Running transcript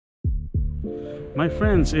My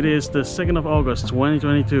friends, it is the 2nd of August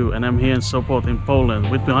 2022 and I'm here in Sopot in Poland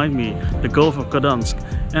with behind me the Gulf of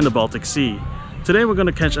Gdansk and the Baltic Sea. Today we're going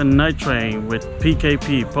to catch a night train with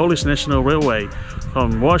PKP, Polish National Railway,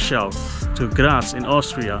 from Warsaw to Graz in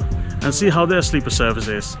Austria and see how their sleeper service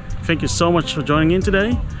is. Thank you so much for joining in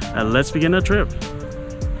today and let's begin our trip.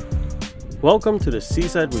 Welcome to the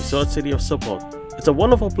seaside resort city of Sopot. It's a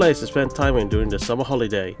wonderful place to spend time in during the summer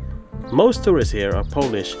holiday. Most tourists here are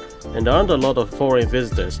Polish and there aren't a lot of foreign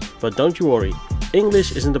visitors, but don't you worry,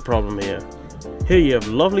 English isn't the problem here. Here you have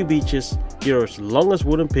lovely beaches, Europe's longest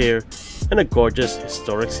wooden pier and a gorgeous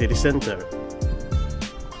historic city centre.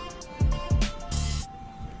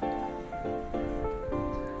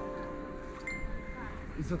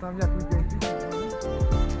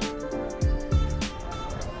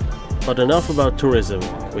 But enough about tourism,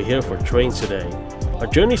 we're here for trains today. Our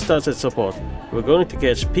journey starts at Sopot. We're going to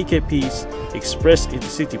catch PKP's Express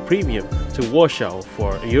Intercity Premium to Warsaw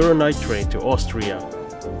for a EuroNight train to Austria.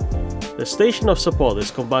 The station of Sopot is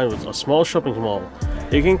combined with a small shopping mall.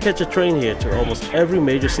 You can catch a train here to almost every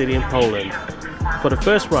major city in Poland. For the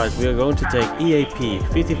first ride we are going to take EAP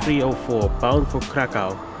 5304 bound for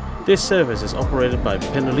Krakow. This service is operated by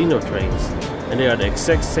Pendolino trains and they are the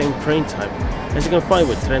exact same train type as you can find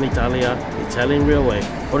with Trenitalia, Italian Railway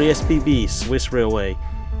or the SBB Swiss Railway.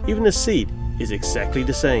 Even the seat is exactly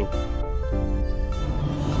the same.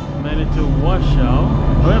 Made it to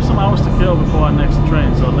Warsaw. We have some hours to kill before our next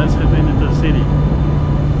train, so let's head into the city.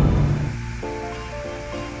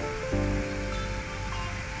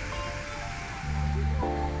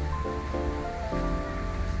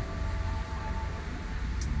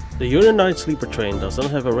 The EuroNight sleeper train does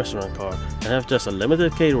not have a restaurant car and have just a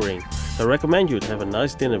limited catering, so I recommend you to have a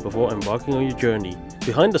nice dinner before embarking on your journey.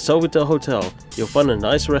 Behind the Sofitel Hotel, you'll find a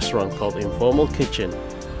nice restaurant called Informal Kitchen,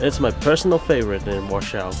 and it's my personal favorite in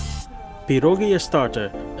Warsaw. Pierogi as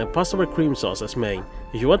starter and pasta with cream sauce as main.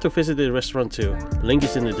 If you want to visit the restaurant too, link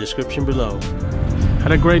is in the description below.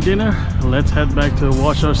 Had a great dinner, let's head back to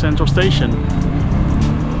Warsaw Central Station.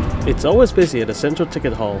 It's always busy at the Central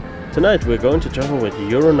Ticket Hall. Tonight we're going to travel with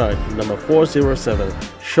EuroNight number 407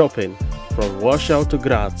 Chopin from Warsaw to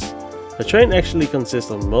Graz. The train actually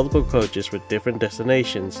consists of multiple coaches with different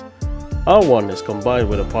destinations. Our one is combined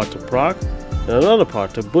with a part to Prague and another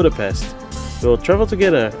part to Budapest. We will travel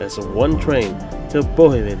together as one train till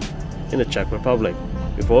Bohemia in the Czech Republic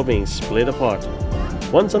before being split apart.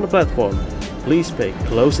 Once on the platform, please pay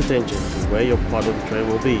close attention to where your part of the train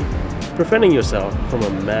will be, preventing yourself from a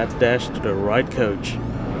mad dash to the right coach.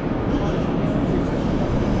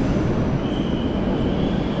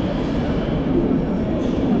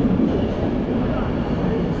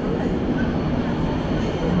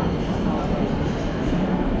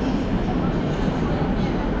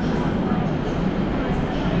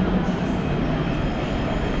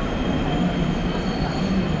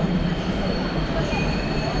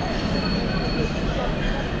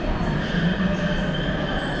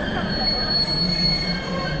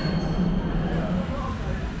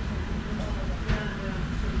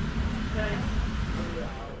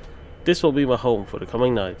 This will be my home for the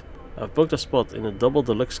coming night. I've booked a spot in a double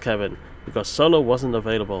deluxe cabin because solo wasn't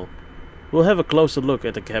available. We'll have a closer look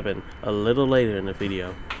at the cabin a little later in the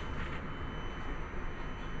video.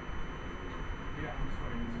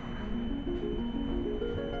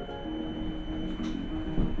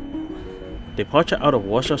 Departure out of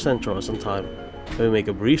Warsaw Central is on time, and we make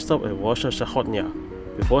a brief stop at Warsaw Centralna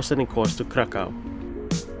before setting course to Krakow.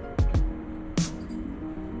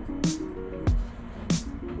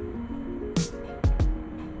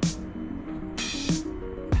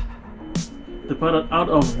 Departed out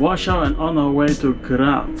of Warsaw and on our way to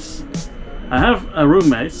Graz. I have a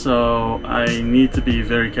roommate, so I need to be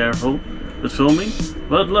very careful with filming,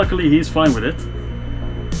 but luckily he's fine with it.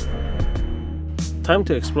 Time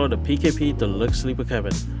to explore the PKP Deluxe sleeper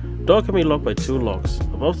cabin. Door can be locked by two locks.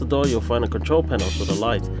 Above the door you'll find a control panel for the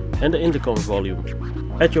light and the intercom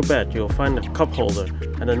volume. At your bed you'll find a cup holder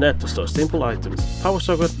and a net to store simple items, power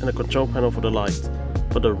socket and a control panel for the light,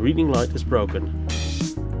 but the reading light is broken.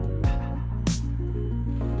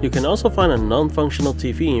 You can also find a non-functional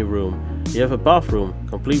TV in your room. You have a bathroom,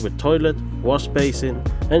 complete with toilet, wash basin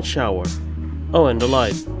and shower. Oh, and the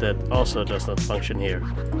light that also does not function here.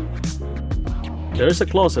 There is a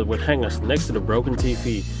closet with hangers next to the broken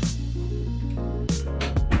TV.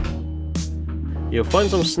 You'll find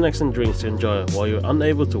some snacks and drinks to enjoy while you're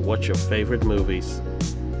unable to watch your favorite movies.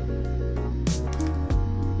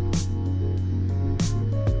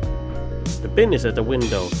 The bin is at the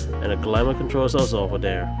window and the climate control is also over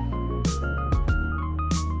there.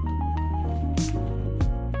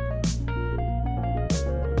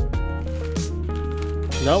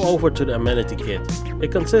 Now over to the amenity kit.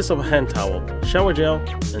 It consists of a hand towel, shower gel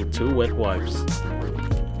and 2 wet wipes.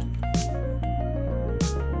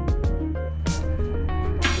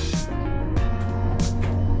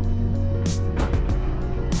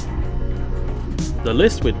 The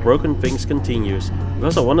list with broken things continues,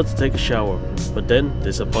 because I wanted to take a shower, but then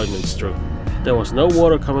disappointment struck. There was no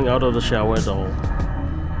water coming out of the shower at all.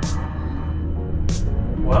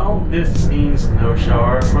 Well, this means no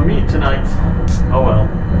shower for me tonight. Oh well.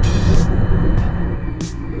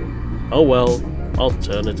 Oh well,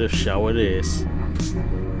 alternative shower it is.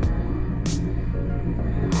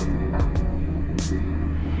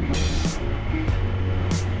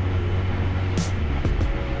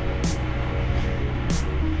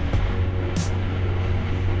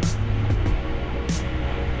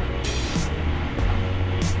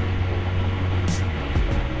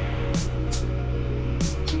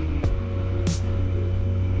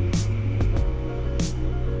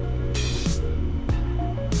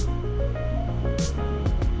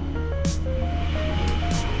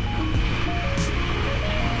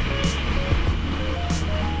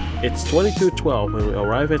 It's 22:12 when we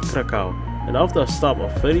arrive at Krakow, and after a stop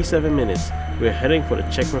of 37 minutes, we are heading for the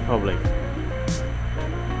Czech Republic.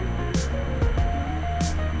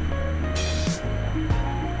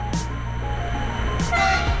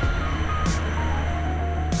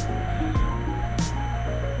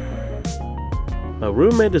 My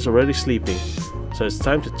roommate is already sleeping, so it's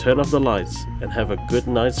time to turn off the lights and have a good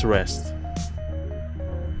night's rest.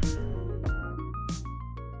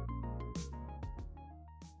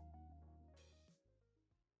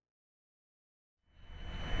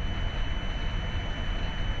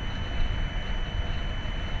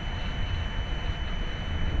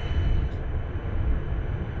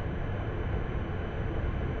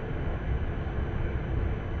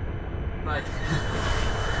 Right.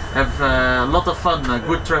 Have a lot of fun,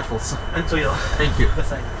 good travels. And to you. Thank you. The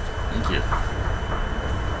same. Thank you.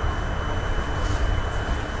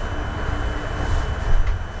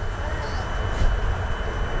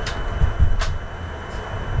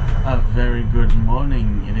 A very good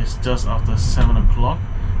morning. It is just after 7 o'clock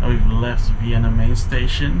and we've left Vienna main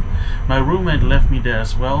station. My roommate left me there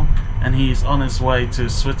as well, and he is on his way to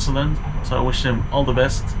Switzerland, so I wish him all the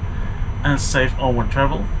best and safe onward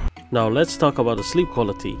travel. Now let's talk about the sleep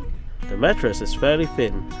quality. The mattress is fairly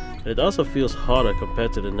thin, and it also feels harder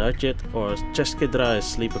compared to the Nightjet or České dráhy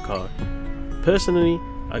sleeper car. Personally,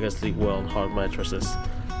 I can sleep well on hard mattresses,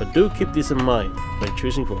 but do keep this in mind when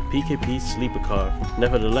choosing for a PKP sleeper car.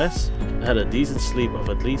 Nevertheless, I had a decent sleep of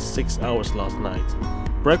at least 6 hours last night.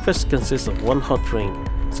 Breakfast consists of 1 hot drink,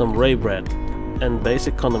 some rye bread, and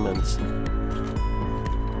basic condiments.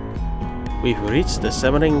 We've reached the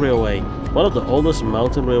Semmering Railway, one of the oldest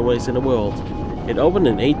mountain railways in the world. It opened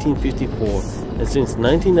in 1854, and since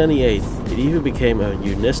 1998 it even became a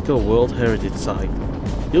UNESCO World Heritage Site.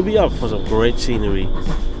 You'll be up for some great scenery.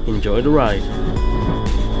 Enjoy the ride!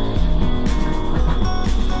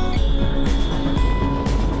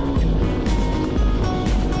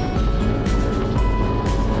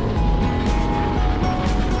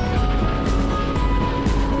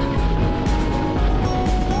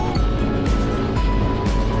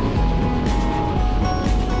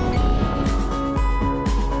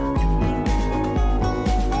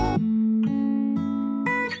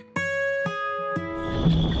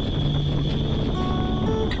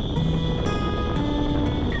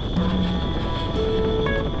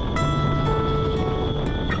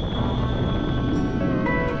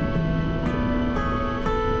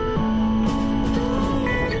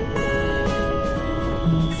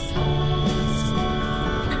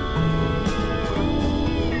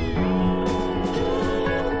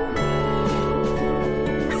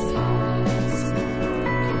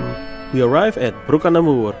 We arrive at Broek aan de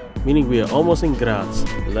Muur, meaning we are almost in Graz.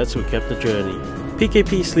 Let's recap the journey.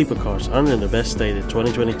 PKP sleeper cars aren't in the best state in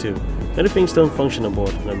 2022. Many things don't function on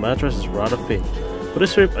board and the mattress is rather thin. For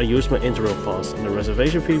this trip I used my Interrail pass and the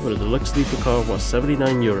reservation fee for the Deluxe sleeper car was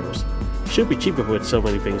 79 euros. Should be cheaper with so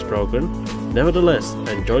many things broken. Nevertheless,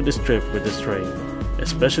 I enjoyed this trip with this train,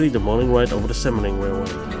 especially the morning ride over the Semmering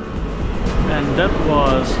Railway. And that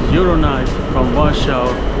was EuroNight from Warsaw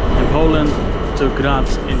in Poland to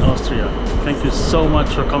Graz in Austria. Thank you so much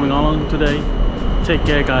for coming along today. Take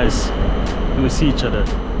care guys, and we'll see each other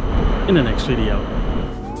in the next video.